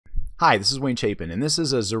Hi, this is Wayne Chapin, and this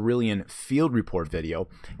is a Xerillion field report video,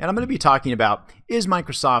 and I'm going to be talking about, is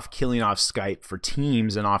Microsoft killing off Skype for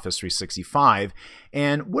Teams in Office 365,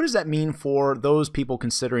 and what does that mean for those people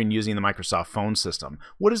considering using the Microsoft phone system?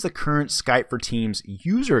 What is the current Skype for Teams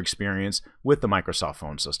user experience with the Microsoft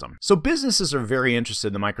phone system? So businesses are very interested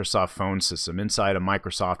in the Microsoft phone system inside of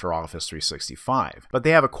Microsoft or Office 365, but they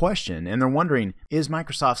have a question, and they're wondering, is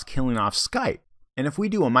Microsoft killing off Skype? And if we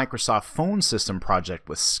do a Microsoft phone system project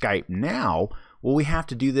with Skype now, will we have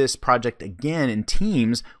to do this project again in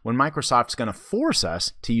Teams when Microsoft's going to force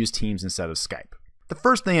us to use Teams instead of Skype? The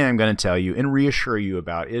first thing I'm going to tell you and reassure you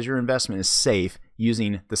about is your investment is safe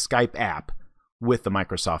using the Skype app with the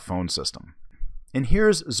Microsoft phone system. And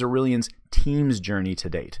here's Xerillion's Teams journey to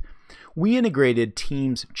date. We integrated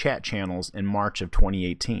Teams chat channels in March of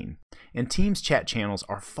 2018, and Teams chat channels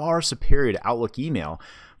are far superior to Outlook email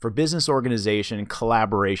for business organization,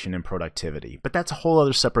 collaboration, and productivity. But that's a whole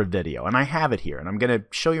other separate video, and I have it here, and I'm going to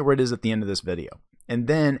show you where it is at the end of this video. And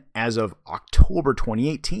then, as of October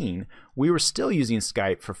 2018, we were still using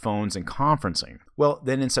Skype for phones and conferencing. Well,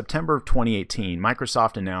 then in September of 2018,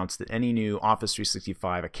 Microsoft announced that any new Office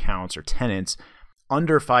 365 accounts or tenants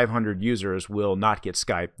under 500 users will not get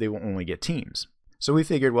Skype, they will only get Teams. So we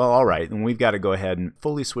figured, well, all right, and we've got to go ahead and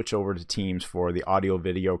fully switch over to Teams for the audio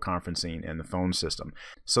video conferencing and the phone system.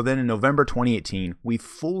 So then in November 2018, we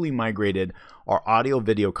fully migrated our audio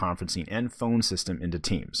video conferencing and phone system into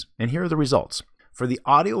Teams. And here are the results. For the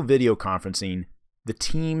audio video conferencing, the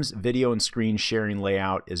Teams video and screen sharing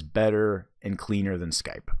layout is better and cleaner than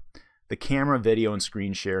Skype. The camera, video, and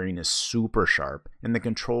screen sharing is super sharp, and the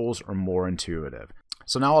controls are more intuitive.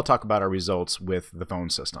 So now I'll talk about our results with the phone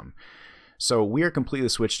system. So we are completely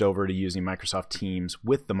switched over to using Microsoft Teams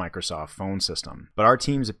with the Microsoft phone system. But our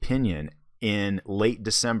team's opinion in late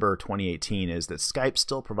December 2018 is that Skype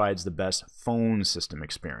still provides the best phone system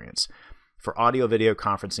experience. For audio video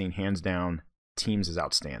conferencing, hands down, Teams is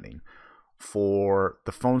outstanding. For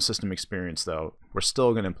the phone system experience, though, we're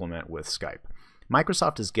still going to implement with Skype.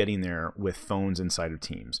 Microsoft is getting there with phones inside of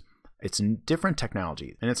Teams. It's different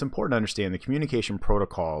technology, and it's important to understand the communication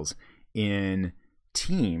protocols in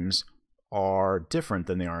Teams are different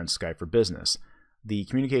than they are in Skype for Business. The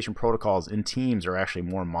communication protocols in Teams are actually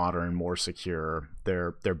more modern, more secure.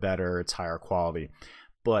 They're better, it's higher quality.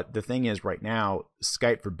 But the thing is, right now,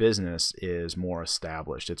 Skype for Business is more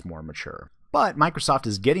established, it's more mature. But Microsoft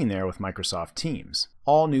is getting there with Microsoft Teams.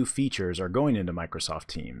 All new features are going into Microsoft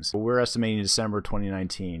Teams. We're estimating in December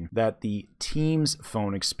 2019 that the Teams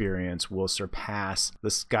phone experience will surpass the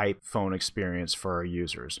Skype phone experience for our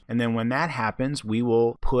users. And then when that happens, we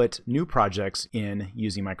will put new projects in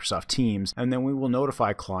using Microsoft Teams, and then we will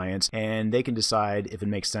notify clients and they can decide if it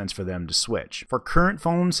makes sense for them to switch. For current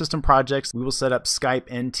phone system projects, we will set up Skype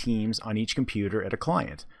and Teams on each computer at a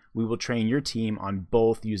client. We will train your team on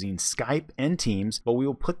both using Skype and Teams, but we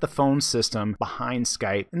will put the phone system behind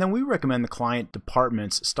Skype. And then we recommend the client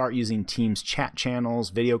departments start using Teams chat channels,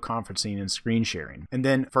 video conferencing, and screen sharing. And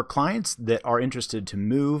then for clients that are interested to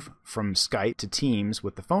move from Skype to Teams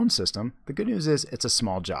with the phone system, the good news is it's a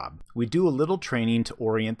small job. We do a little training to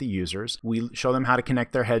orient the users. We show them how to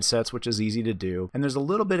connect their headsets, which is easy to do. And there's a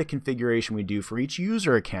little bit of configuration we do for each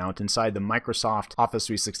user account inside the Microsoft Office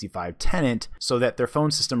 365 tenant so that their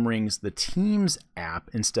phone system rings the Teams app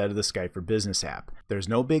instead of the Skype for Business app. There's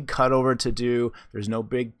no big cutover to do. There's no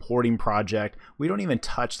big porting project. We don't even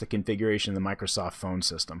touch the configuration of the Microsoft phone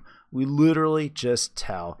system. We literally just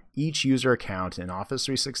tell each user account in Office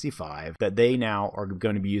 365 that they now are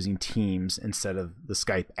going to be using Teams instead of the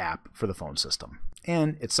Skype app for the phone system.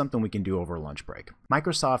 And it's something we can do over a lunch break.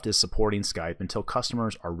 Microsoft is supporting Skype until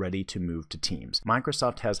customers are ready to move to Teams.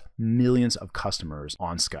 Microsoft has millions of customers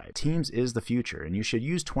on Skype. Teams is the future, and you should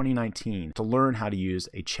use 2019 to learn how to use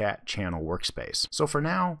a chat channel workspace. So for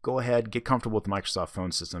now, go ahead, get comfortable with the Microsoft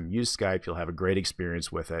phone system, use Skype, you'll have a great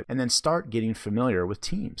experience with it, and then start getting familiar with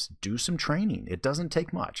Teams. Do some training. It doesn't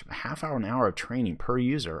take much. A half hour, an hour of training per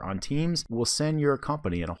user on Teams will send your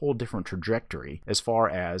company in a whole different trajectory as far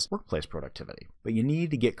as workplace productivity. But you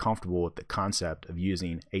need to get comfortable with the concept of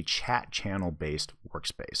using a chat channel based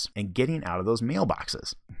workspace and getting out of those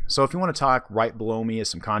mailboxes. So if you want to talk, right below me is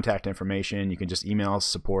some contact information. You can just email us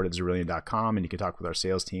support@Xerillion.com and you can talk with our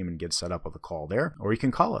sales team and get set up with a call there. Or you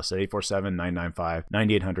can call us at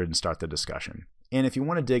 847-995-9800 and start the discussion. And if you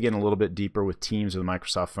want to dig in a little bit deeper with Teams or the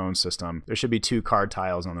Microsoft phone system, there should be two card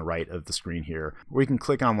tiles on the right of the screen here where you can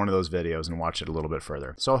click on one of those videos and watch it a little bit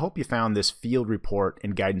further. So I hope you found this field report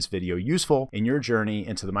and guidance video useful in your journey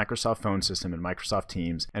into the Microsoft phone system and Microsoft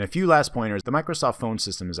Teams. And a few last pointers, the Microsoft phone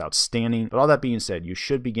system is outstanding, but all that being said, you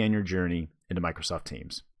should begin your journey into Microsoft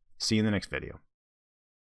Teams. See you in the next video.